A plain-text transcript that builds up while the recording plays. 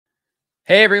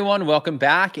Hey everyone, welcome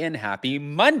back and happy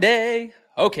Monday.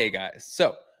 Okay, guys,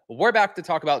 so we're back to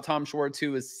talk about Tom Schwartz,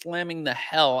 who is slamming the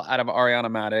hell out of Ariana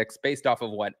Madix based off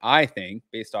of what I think,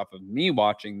 based off of me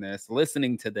watching this,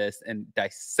 listening to this, and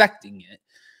dissecting it.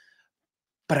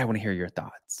 But I want to hear your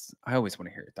thoughts. I always want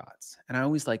to hear your thoughts. And I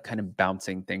always like kind of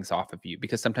bouncing things off of you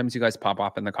because sometimes you guys pop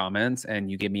off in the comments and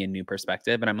you give me a new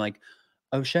perspective. And I'm like,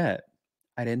 oh shit,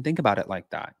 I didn't think about it like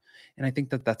that. And I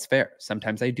think that that's fair.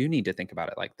 Sometimes I do need to think about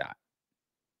it like that.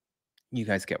 You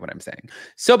guys get what I'm saying.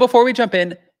 So before we jump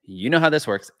in, you know how this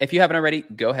works. If you haven't already,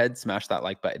 go ahead, smash that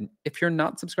like button. If you're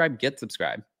not subscribed, get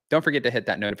subscribed. Don't forget to hit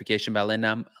that notification bell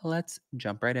and let's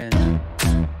jump right in.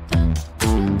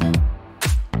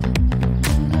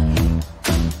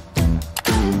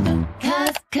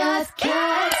 Cause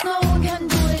no one can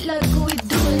do it like we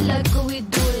do it, like we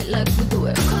do it, like we do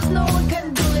it. Cause no one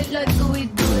can do it like we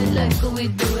do it, like we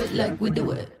do it, like we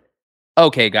do it.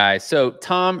 Okay, guys. So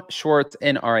Tom Schwartz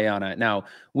and Ariana. Now,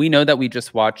 we know that we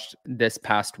just watched this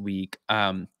past week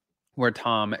where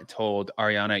Tom told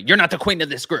Ariana, "You're not the queen of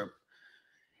this group."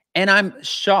 And I'm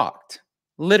shocked,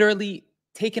 literally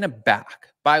taken aback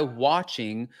by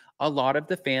watching a lot of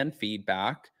the fan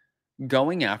feedback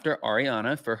going after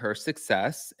Ariana for her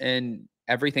success and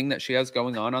everything that she has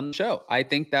going on the show. I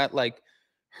think that like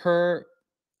her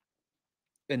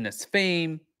in this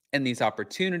fame and these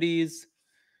opportunities,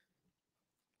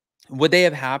 would they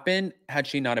have happened had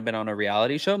she not have been on a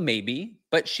reality show? Maybe,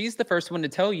 but she's the first one to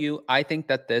tell you, I think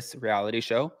that this reality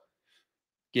show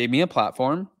gave me a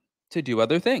platform to do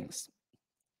other things.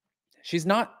 She's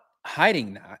not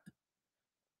hiding that.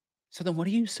 So then what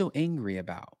are you so angry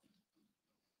about?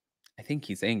 I think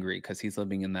he's angry because he's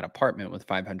living in that apartment with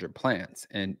 500 plants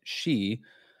and she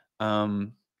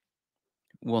will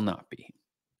not be.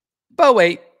 But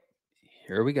wait,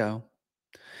 here we go.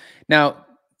 Now,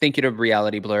 thinking of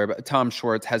reality blurb, Tom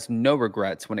Schwartz has no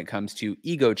regrets when it comes to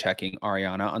ego checking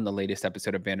Ariana on the latest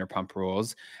episode of Vanderpump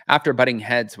Rules. After butting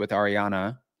heads with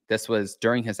Ariana, this was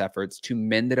during his efforts to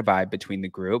mend the divide between the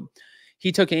group.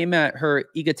 He took aim at her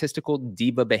egotistical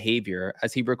diva behavior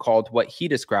as he recalled what he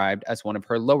described as one of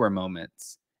her lower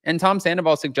moments. And Tom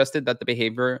Sandoval suggested that the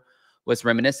behavior was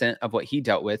reminiscent of what he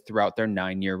dealt with throughout their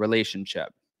 9-year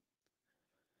relationship.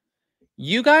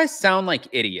 You guys sound like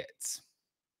idiots.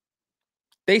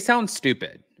 They sound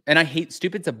stupid. And I hate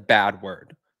stupid's a bad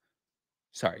word.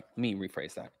 Sorry, let me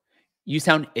rephrase that. You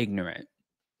sound ignorant.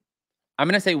 I'm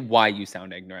going to say why you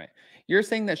sound ignorant. You're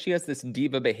saying that she has this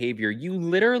diva behavior. You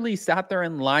literally sat there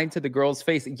and lied to the girl's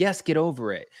face. Yes, get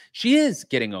over it. She is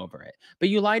getting over it. But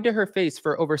you lied to her face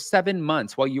for over 7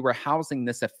 months while you were housing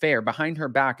this affair behind her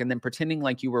back and then pretending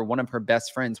like you were one of her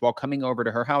best friends while coming over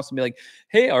to her house and be like,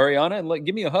 hey, Ariana, like,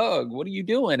 give me a hug. What are you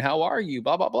doing? How are you?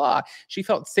 Blah, blah, blah. She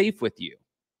felt safe with you.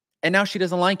 And now she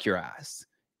doesn't like your ass.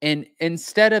 And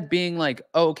instead of being like,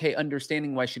 oh, okay,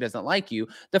 understanding why she doesn't like you,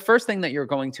 the first thing that you're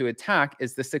going to attack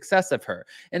is the success of her.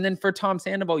 And then for Tom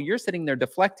Sandoval, you're sitting there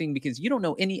deflecting because you don't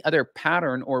know any other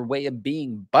pattern or way of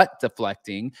being but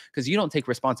deflecting because you don't take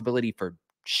responsibility for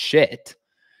shit.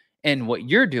 And what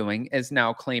you're doing is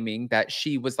now claiming that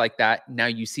she was like that. Now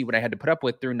you see what I had to put up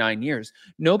with through 9 years.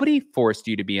 Nobody forced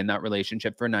you to be in that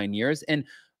relationship for 9 years. And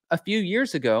a few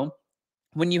years ago,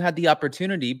 when you had the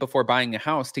opportunity before buying a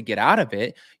house to get out of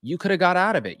it, you could have got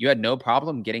out of it. You had no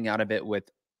problem getting out of it with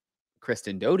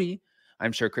Kristen Doty.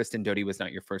 I'm sure Kristen Doty was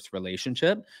not your first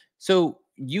relationship. So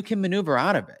you can maneuver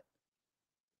out of it.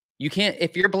 You can't,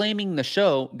 if you're blaming the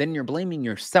show, then you're blaming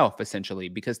yourself essentially,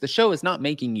 because the show is not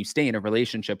making you stay in a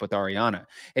relationship with Ariana.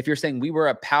 If you're saying we were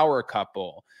a power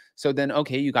couple, so then,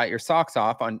 okay, you got your socks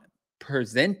off on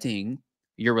presenting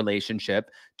your relationship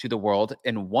to the world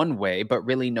in one way, but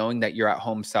really knowing that you're at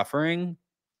home suffering.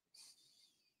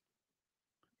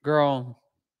 Girl,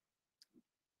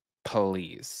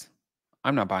 please.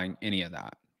 I'm not buying any of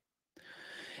that.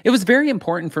 It was very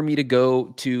important for me to go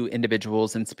to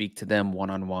individuals and speak to them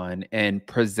one-on-one and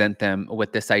present them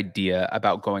with this idea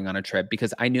about going on a trip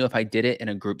because I knew if I did it in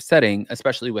a group setting,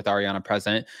 especially with Ariana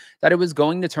present, that it was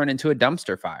going to turn into a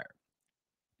dumpster fire.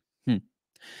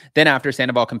 Then after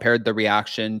Sandoval compared the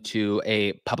reaction to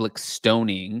a public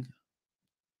stoning,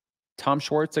 Tom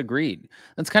Schwartz agreed.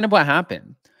 That's kind of what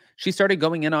happened. She started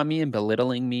going in on me and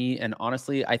belittling me. And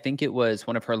honestly, I think it was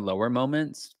one of her lower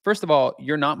moments. First of all,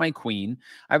 you're not my queen.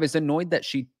 I was annoyed that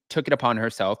she took it upon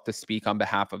herself to speak on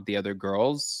behalf of the other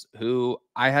girls who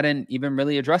I hadn't even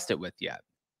really addressed it with yet.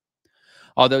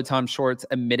 Although Tom Schwartz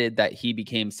admitted that he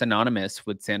became synonymous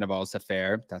with Sandoval's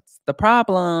affair, that's the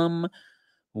problem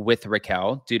with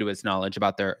Raquel due to his knowledge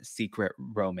about their secret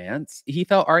romance. He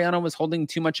felt Ariana was holding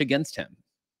too much against him.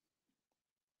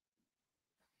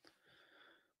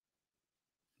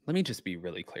 let me just be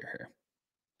really clear here.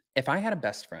 If I had a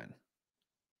best friend,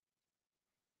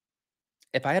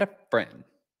 if I had a friend,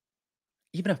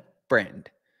 even a friend,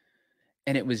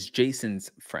 and it was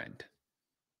Jason's friend,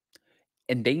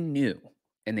 and they knew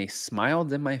and they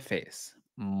smiled in my face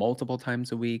multiple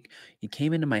times a week. You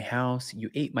came into my house, you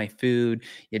ate my food,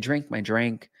 you drank my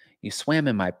drink, you swam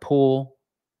in my pool.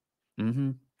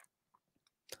 hmm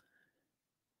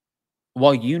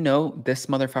While you know this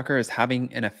motherfucker is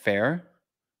having an affair,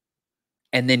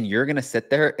 and then you're gonna sit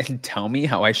there and tell me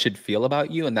how I should feel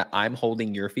about you and that I'm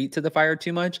holding your feet to the fire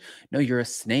too much? No, you're a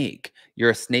snake.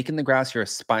 You're a snake in the grass. You're a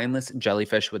spineless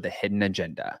jellyfish with a hidden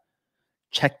agenda.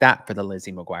 Check that for the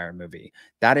Lizzie McGuire movie.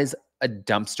 That is a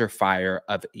dumpster fire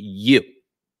of you,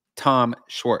 Tom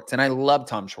Schwartz. And I love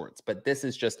Tom Schwartz, but this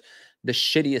is just the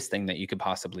shittiest thing that you could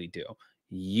possibly do.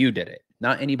 You did it,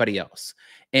 not anybody else.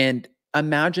 And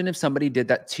imagine if somebody did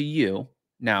that to you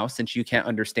now, since you can't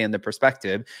understand the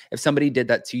perspective, if somebody did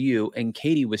that to you and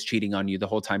Katie was cheating on you the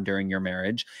whole time during your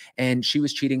marriage, and she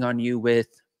was cheating on you with,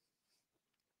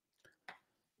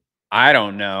 I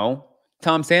don't know,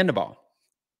 Tom Sandoval.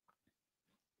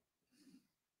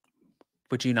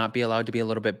 Would you not be allowed to be a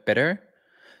little bit bitter?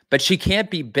 But she can't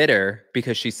be bitter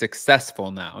because she's successful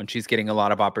now and she's getting a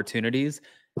lot of opportunities.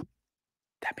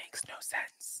 That makes no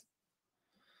sense.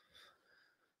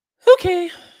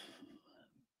 Okay.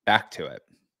 Back to it.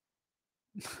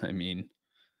 I mean,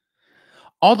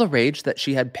 all the rage that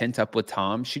she had pent up with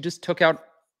Tom, she just took out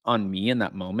on me in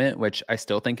that moment, which I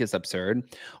still think is absurd.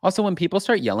 Also, when people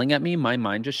start yelling at me, my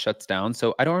mind just shuts down.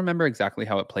 So I don't remember exactly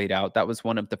how it played out. That was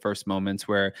one of the first moments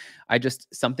where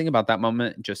something about that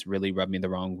moment just really rubbed me the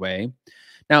wrong way.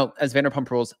 Now, as Vanderpump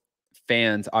Rules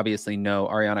fans obviously know,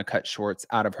 Ariana cut Schwartz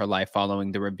out of her life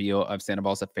following the reveal of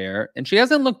Sandoval's affair, and she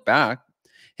hasn't looked back.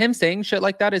 Him saying shit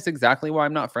like that is exactly why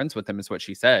I'm not friends with him, is what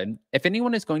she said. If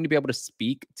anyone is going to be able to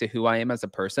speak to who I am as a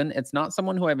person, it's not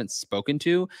someone who I haven't spoken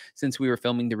to since we were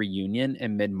filming the reunion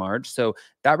in mid-March. So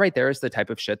that right there is the type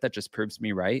of shit that just proves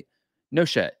me right. No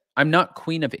shit. I'm not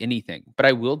queen of anything, but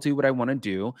I will do what I want to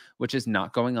do, which is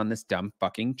not going on this dumb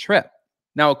fucking trip.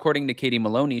 Now, according to Katie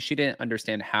Maloney, she didn't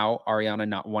understand how Ariana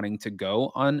not wanting to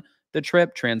go on the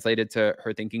trip translated to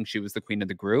her thinking she was the queen of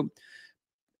the group.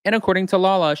 And according to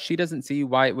Lala, she doesn't see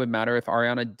why it would matter if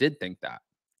Ariana did think that.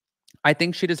 I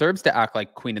think she deserves to act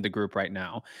like queen of the group right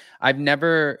now. It's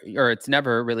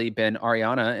never really been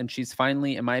Ariana, and she's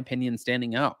finally, in my opinion,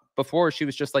 standing out. Before, she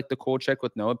was just like the cool chick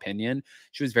with no opinion.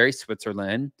 She was very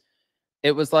Switzerland.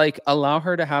 It was like, allow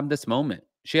her to have this moment.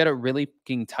 She had a really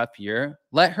fucking tough year.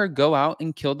 Let her go out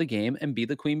and kill the game and be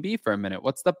the queen bee for a minute.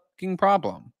 What's the fucking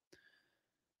problem?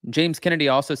 James Kennedy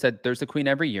also said there's a queen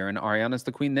every year, and Ariana's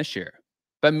the queen this year.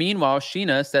 But meanwhile,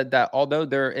 Sheena said that although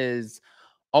there is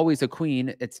always a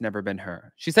queen, it's never been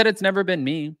her. She said it's never been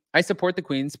me. I support the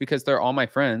queens because they're all my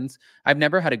friends. I've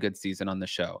never had a good season on the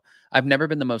show. I've never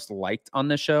been the most liked on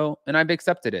the show, and I've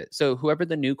accepted it. So whoever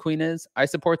the new queen is, I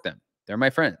support them. They're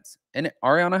my friends. And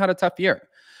Ariana had a tough year.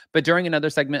 But during another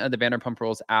segment of the Vanderpump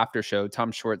Rules after show,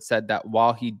 Tom Schwartz said that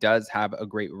while he does have a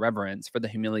great reverence for the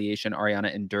humiliation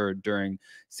Ariana endured during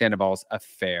Sandoval's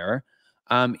affair,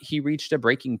 he reached a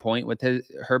breaking point with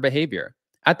her behavior.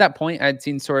 At that point, I'd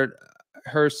seen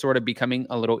her sort of becoming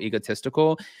a little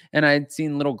egotistical, and I'd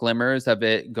seen little glimmers of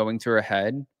it going to her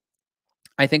head.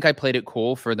 I think I played it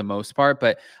cool for the most part,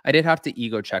 but I did have to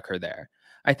ego check her there.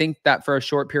 I think that for a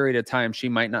short period of time, she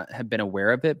might not have been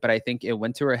aware of it, but I think it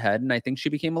went to her head, and I think she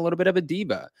became a little bit of a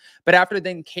diva. But after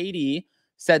then, Katie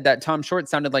said that Tom Schwartz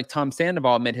sounded like Tom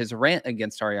Sandoval amid his rant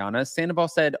against Ariana. Sandoval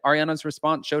said Ariana's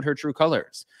response showed her true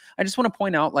colors. I just want to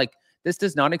point out, like, this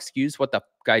does not excuse what the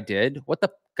guy did. What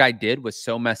the guy did was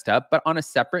so messed up. But on a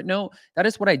separate note, that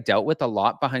is what I dealt with a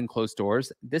lot behind closed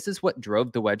doors. This is what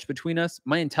drove the wedge between us.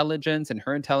 My intelligence and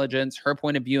her intelligence, her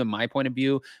point of view and my point of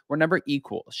view were never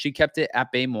equal. She kept it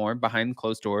at bay more behind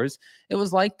closed doors. It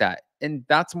was like that. And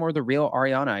that's more the real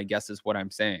Ariana, I guess, is what I'm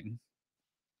saying.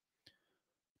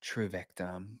 True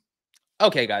victim.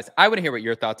 Okay, guys, I want to hear what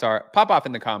your thoughts are. Pop off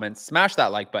in the comments, smash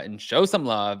that like button, show some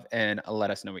love, and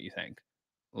let us know what you think.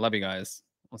 Love you guys.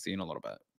 We'll see you in a little bit.